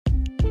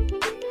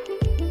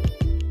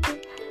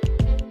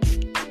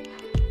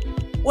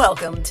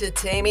Welcome to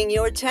Taming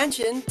Your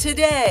Tension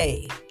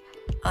Today.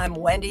 I'm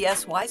Wendy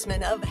S.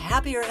 Wiseman of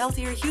Happier,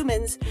 Healthier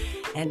Humans,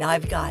 and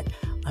I've got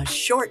a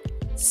short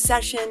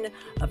session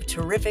of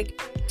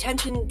terrific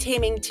tension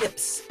taming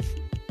tips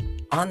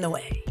on the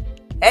way.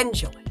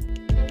 Enjoy.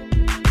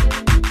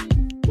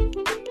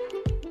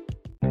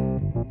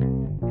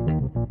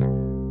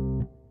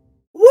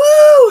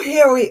 Woo!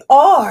 Here we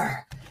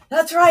are.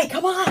 That's right.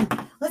 Come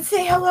on. Let's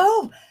say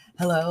hello.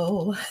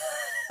 Hello.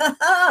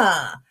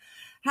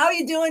 How are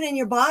you doing in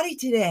your body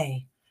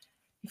today?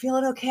 You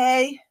feeling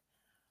okay?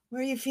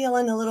 Where are you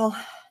feeling a little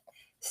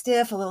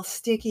stiff, a little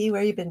sticky?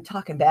 Where you've been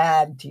talking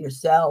bad to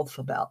yourself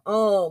about,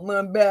 oh,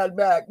 my bad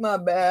back, my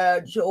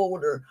bad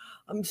shoulder.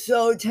 I'm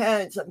so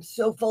tense. I'm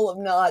so full of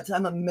knots.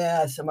 I'm a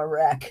mess. I'm a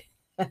wreck.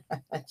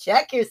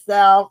 Check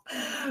yourself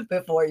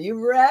before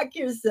you wreck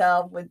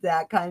yourself with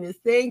that kind of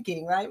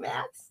thinking, right,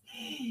 Max?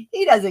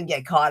 He doesn't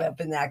get caught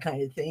up in that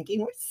kind of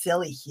thinking. We're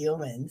silly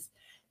humans.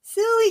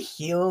 Silly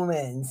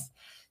humans.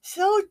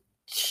 So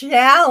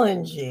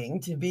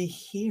challenging to be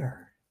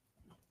here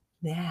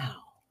now,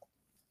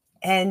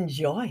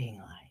 enjoying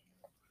life.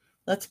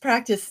 Let's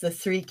practice the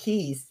 3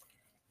 keys.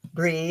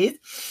 Breathe.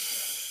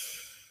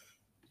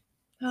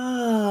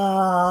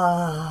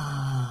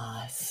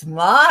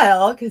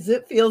 Smile, because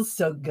it feels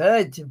so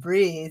good to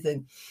breathe,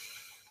 and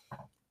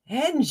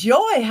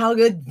enjoy how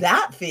good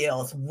that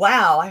feels.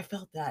 Wow, I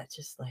felt that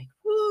just like,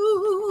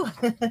 woo.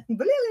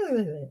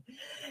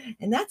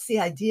 And that's the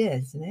idea,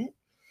 isn't it?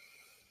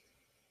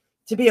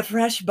 To be a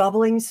fresh,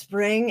 bubbling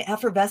spring,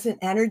 effervescent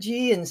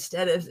energy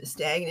instead of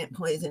stagnant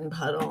poison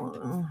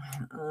puddle.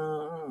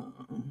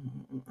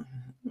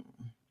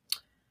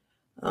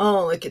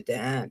 Oh, look at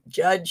that.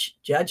 Judge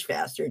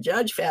faster,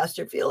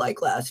 feel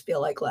like less,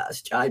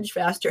 judge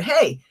faster.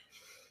 Hey,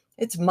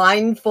 it's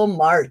Mindful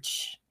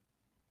March.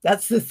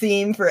 That's the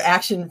theme for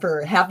Action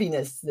for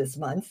Happiness this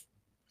month.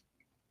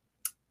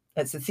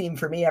 That's the theme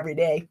for me every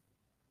day.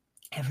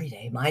 Every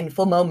day,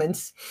 mindful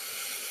moments.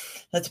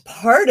 That's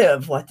part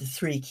of what the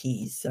 3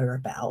 keys are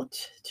about.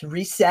 To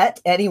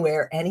reset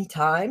anywhere,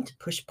 anytime, to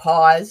push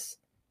pause,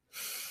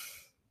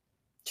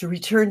 to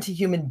return to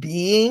human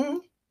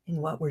being in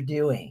what we're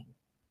doing.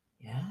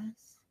 Yes.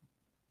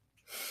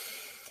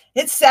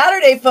 It's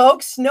Saturday,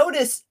 folks.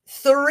 Notice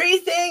 3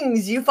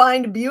 things you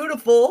find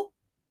beautiful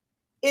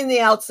in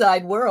the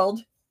outside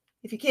world.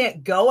 If you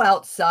can't go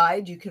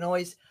outside, you can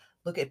always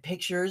look at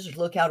pictures or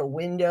look out a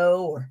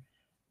window or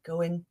go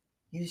and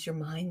use your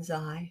mind's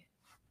eye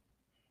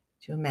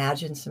to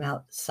imagine some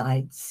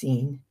outside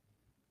scene.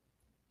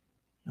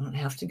 You don't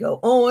have to go,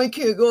 oh, I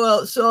can't go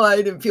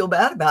outside and feel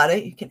bad about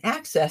it. You can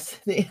access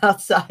the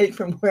outside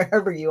from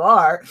wherever you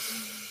are.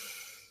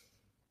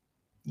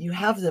 You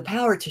have the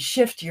power to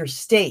shift your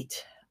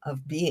state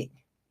of being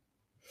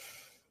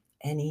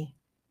anytime.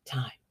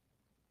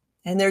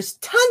 And there's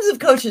tons of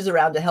coaches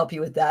around to help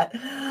you with that.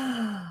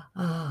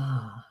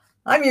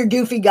 I'm your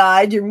goofy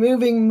guide, your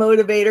moving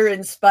motivator,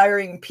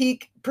 inspiring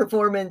peak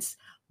performance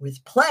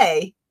with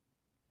play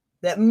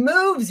that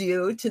moves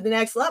you to the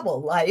next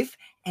level, life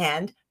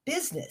and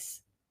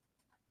business.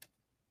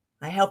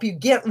 I help you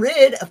get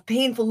rid of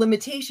painful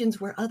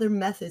limitations where other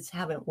methods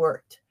haven't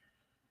worked.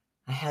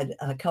 I had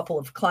a couple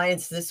of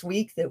clients this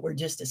week that were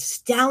just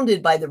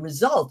astounded by the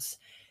results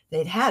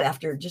they'd had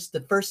after just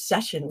the first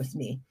session with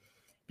me,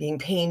 being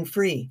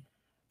pain-free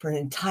for an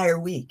entire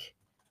week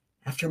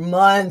after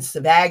months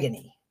of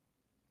agony.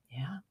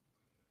 Yeah.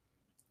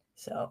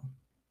 So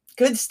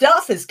good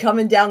stuff is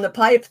coming down the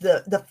pipe.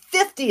 The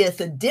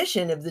 50th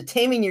edition of the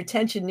Taming Your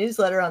Tension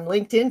newsletter on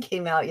LinkedIn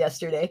came out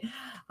yesterday.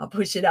 I'll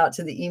push it out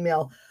to the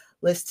email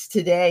list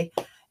today.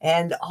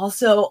 And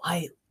also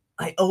I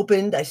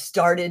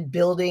started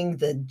building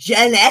the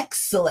Gen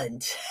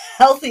Excellent,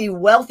 Healthy,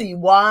 Wealthy,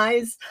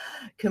 Wise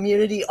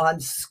community on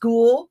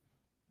School.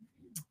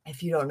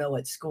 If you don't know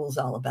what School's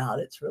all about,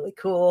 it's really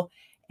cool.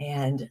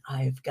 And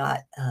I've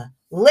got a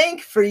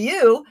link for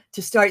you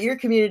to start your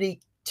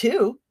community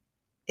too.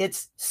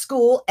 It's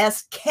School,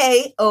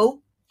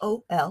 SKOOL,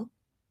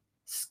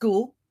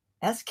 School,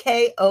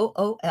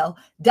 SKOOL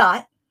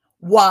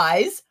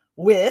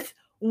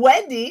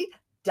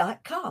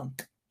 .wisewithwendy.com.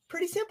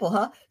 Pretty simple,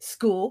 huh?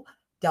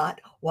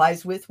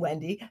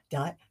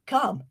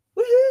 School.wisewithwendy.com.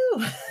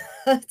 Woohoo!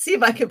 Let's see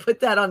if I can put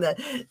that on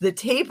the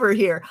taper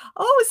here.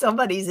 Oh,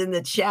 somebody's in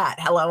the chat.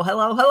 Hello,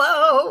 hello,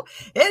 hello.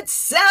 It's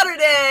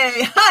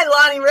Saturday. Hi,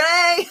 Lonnie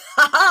Ray.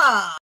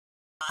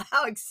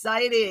 How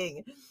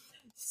exciting.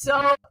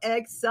 So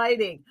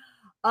exciting.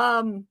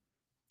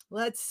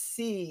 Let's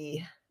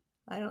see.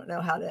 I don't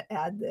know how to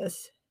add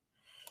this.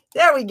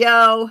 There we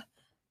go.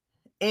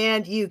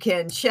 And you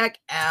can check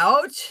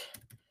out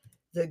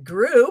the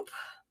group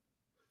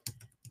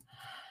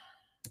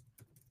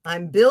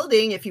I'm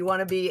building. If you want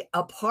to be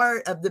a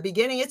part of the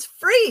beginning, it's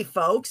free,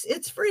 folks.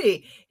 It's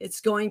free.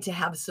 It's going to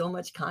have so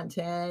much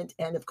content.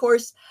 And of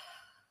course,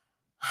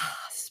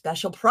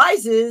 special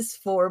prizes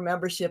for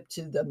membership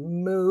to the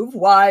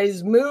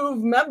Wise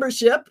Move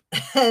membership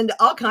and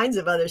all kinds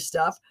of other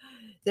stuff.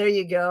 There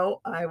you go.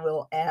 I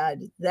will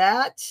add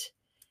that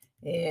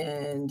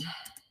and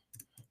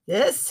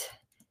this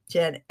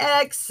Gen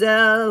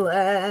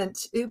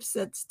Excellent. Oops,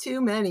 that's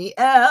too many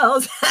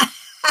L's.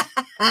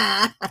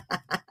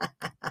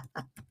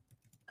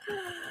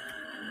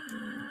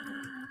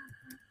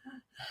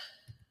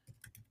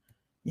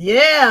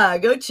 Yeah,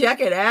 go check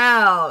it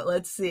out.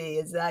 Let's see.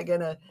 Is that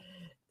gonna,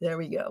 there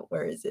we go.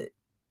 Where is it?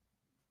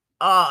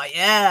 Oh,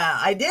 yeah,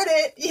 I did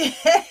it.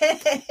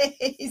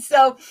 Yay.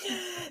 So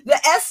the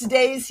S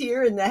days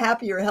here in the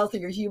Happier,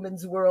 Healthier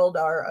Humans world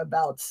are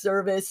about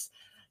service,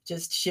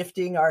 just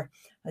shifting our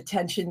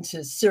attention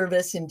to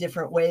service in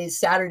different ways.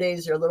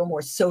 Saturdays are a little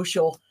more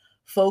social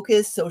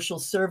focus, social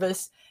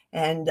service,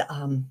 and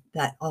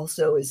that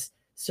also is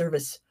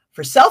service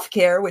for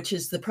self-care, which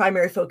is the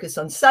primary focus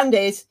on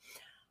Sundays.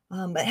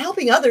 But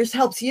helping others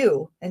helps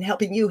you, and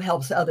helping you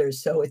helps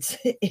others. So it's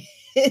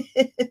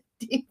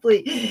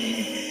deeply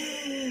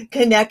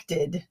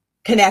connecting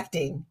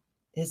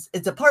is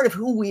it's a part of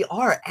who we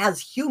are as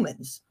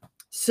humans.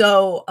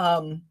 So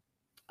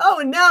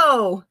oh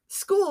no,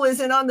 school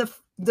isn't on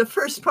the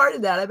first part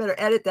of that. I better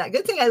edit that.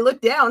 Good thing I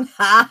looked down.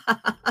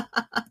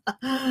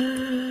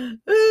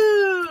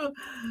 Ooh.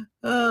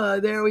 Oh,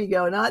 there we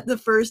go. Not the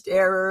first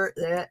error.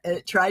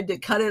 It tried to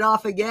cut it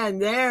off again.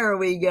 There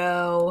we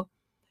go.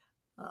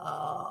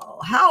 Oh,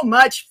 how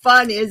much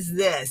fun is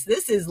this?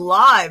 This is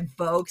live,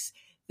 folks.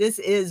 This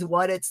is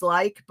what it's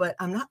like, but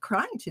I'm not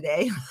crying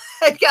today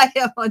like I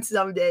am on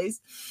some days.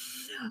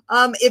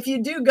 If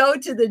you do go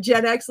to the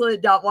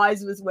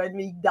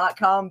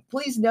genexcellent.wisewithwendy.com,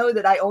 please know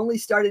that I only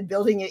started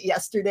building it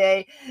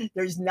yesterday.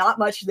 There's not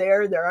much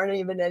there. There aren't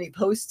even any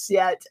posts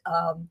yet.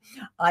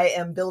 I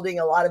am building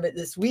a lot of it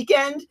this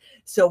weekend.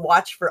 So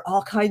watch for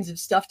all kinds of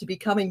stuff to be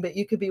coming, but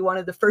you could be one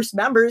of the first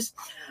members.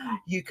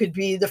 You could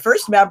be the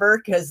first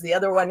member because the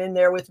other one in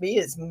there with me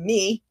is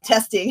me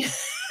testing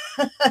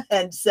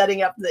and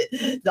setting up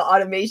the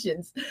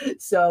automations.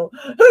 So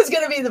who's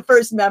going to be the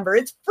first member?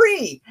 It's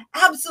free,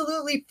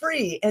 absolutely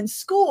free. And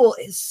school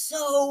is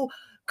so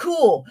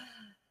cool.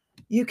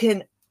 You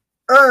can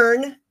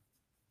earn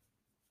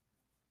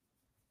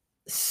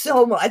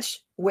so much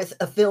with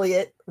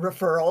affiliate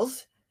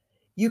referrals.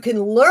 You can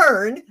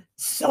learn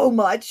so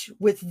much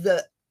with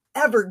the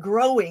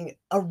ever-growing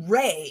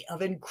array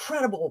of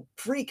incredible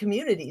free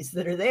communities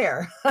that are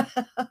there.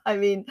 I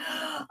mean,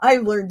 I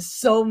learned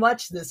so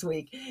much this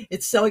week.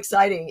 It's so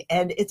exciting.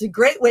 And it's a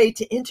great way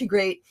to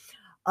integrate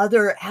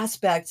other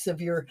aspects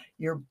of your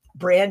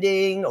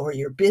branding or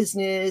your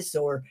business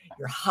or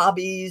your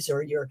hobbies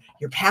or your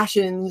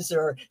passions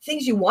or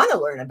things you want to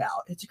learn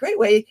about. It's a great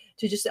way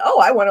to just say, oh,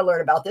 I want to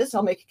learn about this.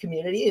 I'll make a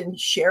community and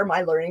share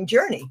my learning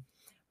journey.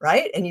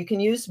 Right? And you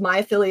can use my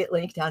affiliate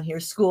link down here,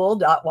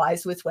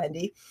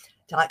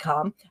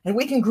 school.wisewithwendy.com, and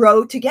we can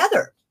grow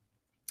together.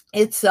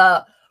 It's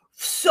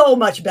so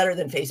much better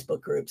than Facebook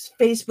groups.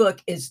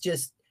 Facebook is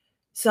just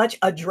such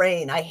a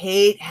drain. I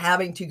hate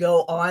having to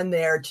go on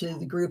there to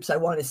the groups I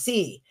want to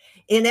see.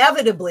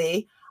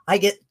 Inevitably, I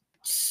get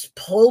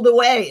pulled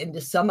away into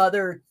some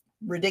other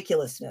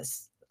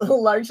ridiculousness,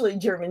 largely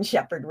German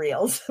Shepherd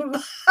reels.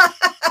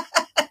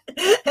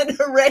 An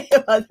array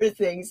of other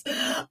things.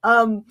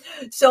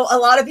 So a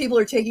lot of people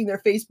are taking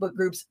their Facebook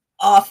groups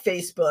off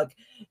Facebook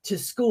to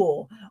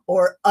school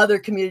or other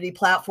community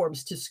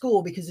platforms to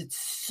school because it's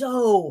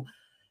so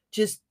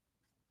just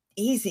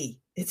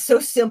easy. It's so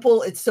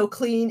simple. It's so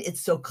clean.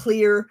 It's so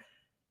clear.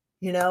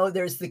 You know,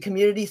 there's the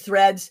community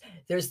threads.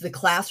 There's the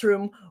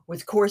classroom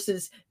with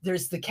courses.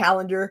 There's the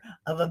calendar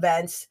of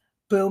events.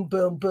 Boom,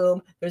 boom,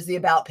 boom. There's the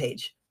about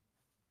page.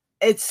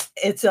 It's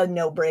a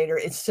no-brainer.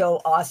 It's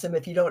so awesome.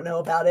 If you don't know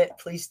about it,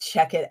 please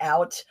check it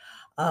out.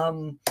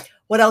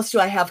 What else do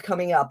I have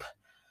coming up?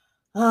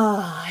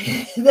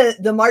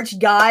 The March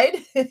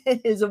guide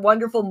is a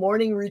wonderful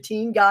morning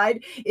routine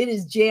guide. It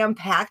is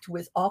jam-packed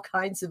with all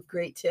kinds of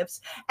great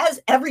tips, as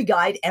every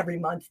guide every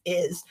month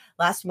is.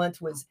 Last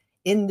month was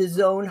In the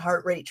Zone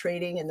heart rate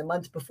training, and the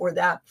month before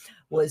that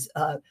was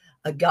a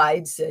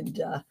guides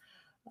and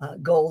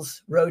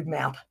goals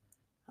roadmap.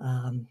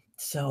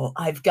 So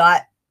I've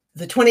got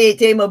the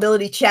 28-day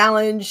mobility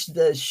challenge,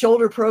 the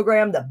shoulder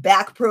program, the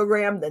back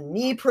program, the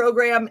knee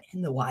program,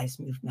 and the Wise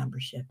Move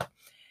membership.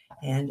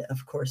 And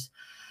of course,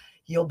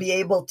 you'll be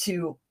able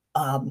to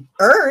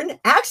earn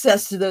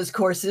access to those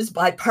courses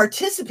by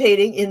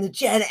participating in the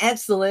Gen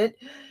Excellent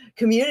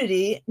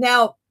community.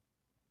 Now,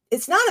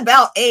 it's not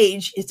about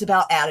age, it's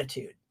about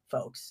attitude,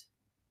 folks,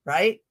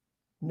 right?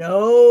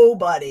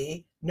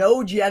 Nobody,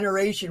 no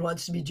generation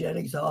wants to be Gen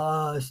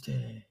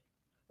Exhausted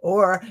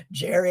or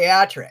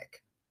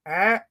geriatric.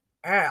 I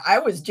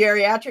was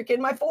geriatric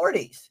in my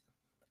 40s.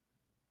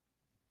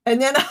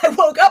 And then I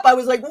woke up, I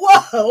was like,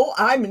 whoa,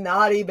 I'm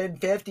not even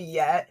 50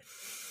 yet.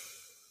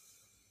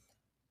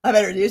 I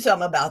better do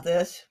something about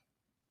this.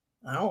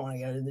 I don't want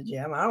to go to the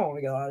gym. I don't want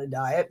to go on a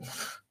diet.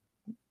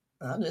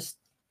 I'll just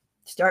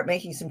start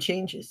making some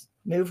changes,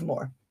 move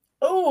more.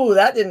 Oh,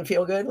 that didn't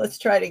feel good. Let's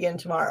try it again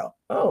tomorrow.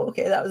 Oh,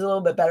 okay, that was a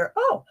little bit better.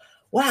 Oh,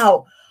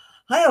 wow.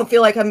 I don't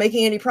feel like I'm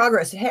making any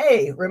progress.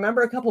 Hey,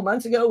 remember a couple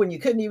months ago when you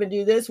couldn't even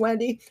do this,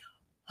 Wendy?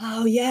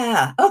 Oh,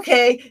 yeah.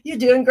 Okay, you're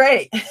doing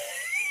great.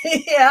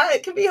 Yeah,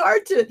 it can be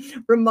hard to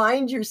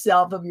remind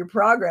yourself of your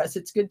progress.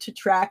 It's good to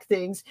track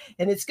things,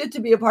 and it's good to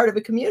be a part of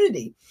a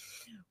community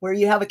where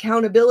you have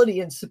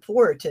accountability and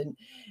support and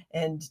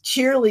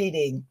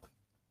cheerleading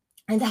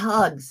and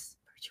hugs,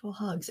 virtual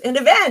hugs, and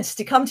events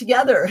to come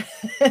together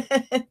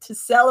to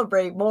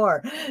celebrate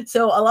more.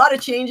 So a lot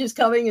of changes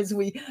coming as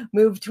we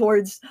move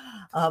towards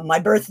my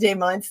birthday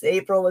month.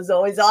 April is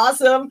always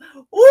awesome.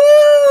 Woo!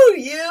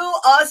 You,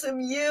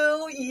 awesome.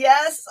 You,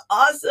 yes,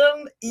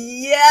 awesome.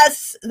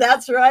 Yes,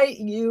 that's right.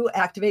 You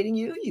activating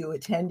you, you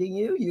attending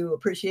you, you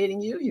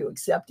appreciating you, you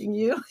accepting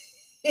you.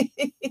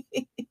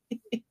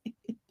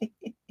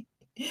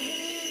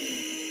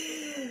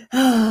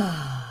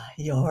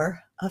 Your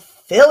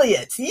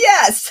affiliates.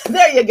 Yes,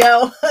 there you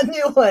go. A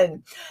new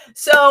one.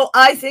 So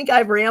I think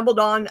I've rambled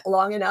on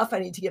long enough. I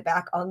need to get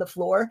back on the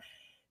floor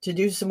to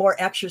do some more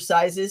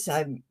exercises.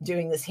 I'm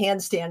doing this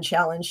handstand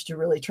challenge to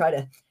really try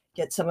to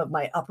get some of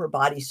my upper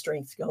body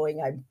strength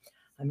going. I'm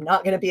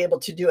not going to be able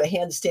to do a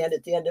handstand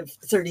at the end of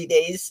 30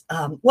 days.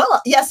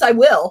 Well, yes, I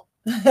will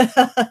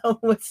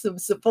with some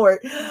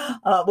support.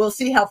 We'll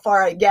see how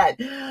far I get.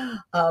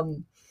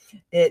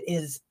 It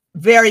is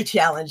very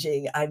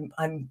challenging.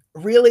 I'm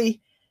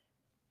really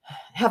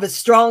have a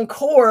strong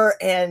core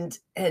and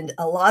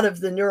a lot of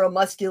the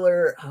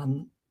neuromuscular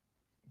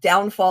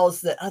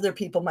downfalls that other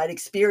people might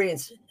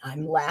experience.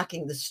 I'm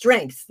lacking the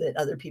strength that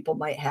other people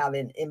might have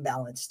in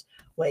imbalanced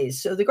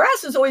ways. So the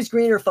grass is always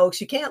greener, folks.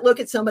 You can't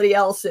look at somebody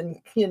else and,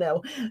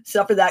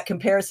 suffer that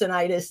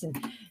comparisonitis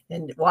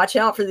and watch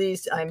out for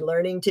these. I'm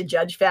learning to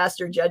judge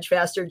faster, and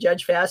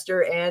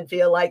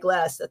feel like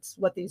less. That's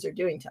what these are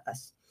doing to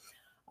us.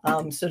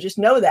 So just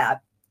know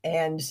that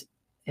and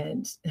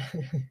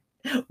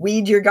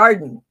weed your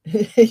garden,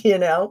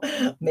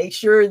 make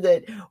sure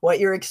that what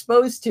you're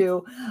exposed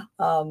to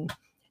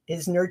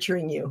is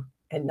nurturing you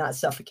and not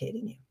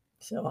suffocating you.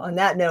 So on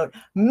that note,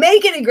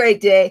 make it a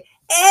great day.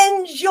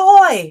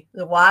 Enjoy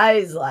the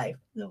wise life,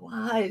 the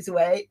wise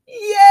way.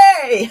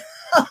 Yay!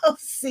 I'll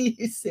see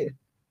you soon.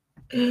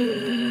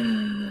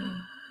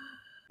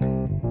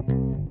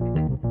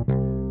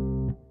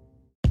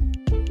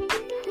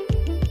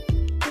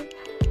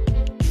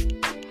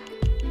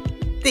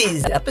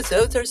 These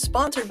episodes are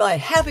sponsored by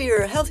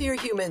Happier, Healthier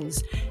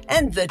Humans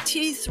and the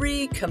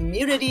T3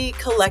 Community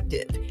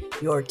Collective,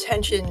 your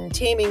tension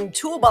taming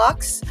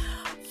toolbox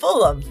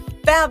full of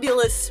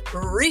fabulous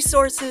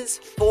resources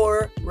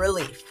for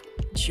relief.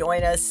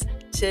 Join us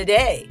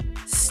today.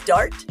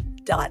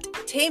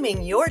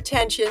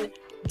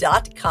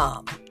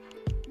 Start.tamingyourtension.com.